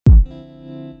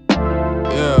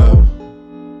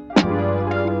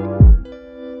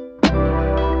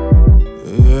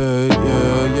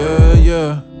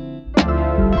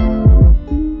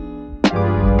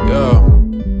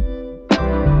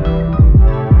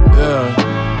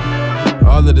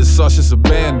of this sauce just a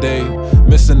band-aid.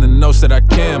 Missing the notes that I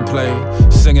can play,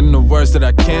 singing the words that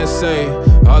I can't say.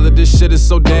 All of this shit is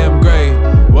so damn great.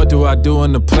 What do I do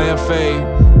when the plan fade?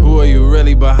 Who are you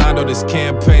really behind all this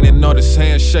campaigning, all this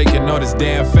handshaking, all this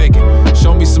damn faking?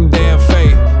 Show me some damn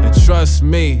faith and trust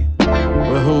me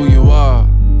with who you are.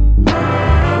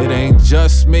 It ain't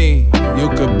just me, you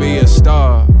could be a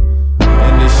star.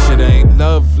 And this shit ain't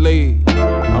lovely,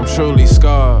 I'm truly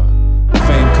scarred.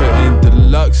 Fame couldn't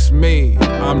deluxe me,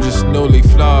 I'm just newly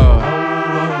flawed.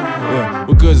 Yeah,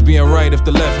 what good's being right if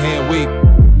the left hand weak?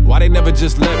 Why they never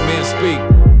just let men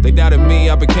speak? They doubted me,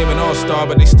 I became an all-star,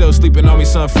 but they still sleeping on me,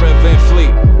 son, Fred Van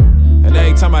Fleet. And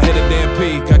every time I hit a damn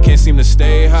peak, I can't seem to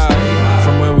stay high.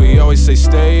 From where we always say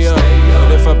stay up,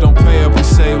 but if up don't pay up, we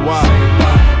say why.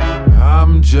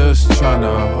 I'm just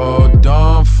tryna hold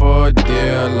on for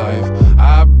dear life.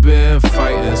 I've been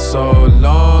fighting so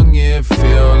long, it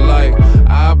feel like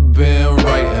I've been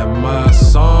writing my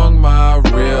song, my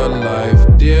real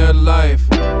life. Dear life,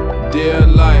 dear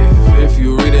life, if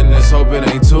you reading this, hope it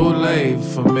ain't too late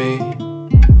for me.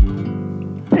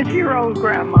 50-year-old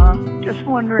grandma, just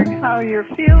wondering how you're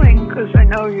feeling, because I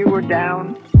know you were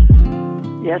down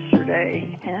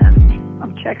yesterday, and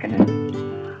I'm checking in.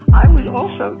 I was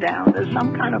also down. There's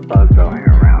some kind of bug going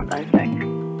around, I think.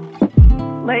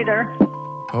 Later.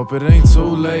 Hope it ain't too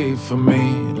late for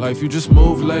me. Life, you just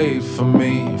move late for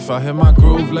me. If I hit my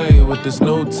groove late with this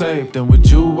new tape, then would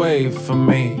you wait for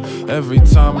me? Every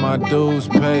time my dues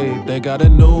paid, they got a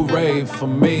new rave for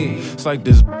me. It's like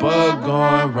this bug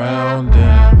going round,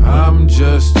 and I'm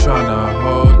just tryna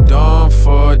hold on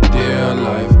for dear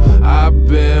life. I've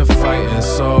been fighting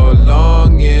so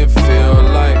long, it feel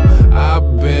like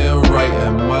I've been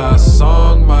writing my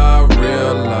song, my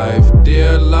real life.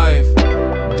 Dear life,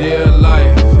 dear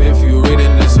life, if you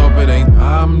reading this, hope it ain't.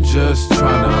 I'm just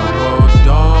tryna hold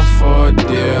on for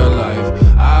dear life.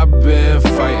 I've been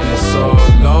fighting so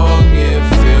long, it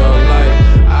feel like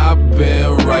I've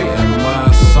been writing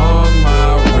my song,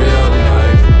 my real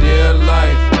life. Dear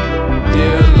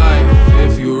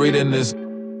life, if you reading this.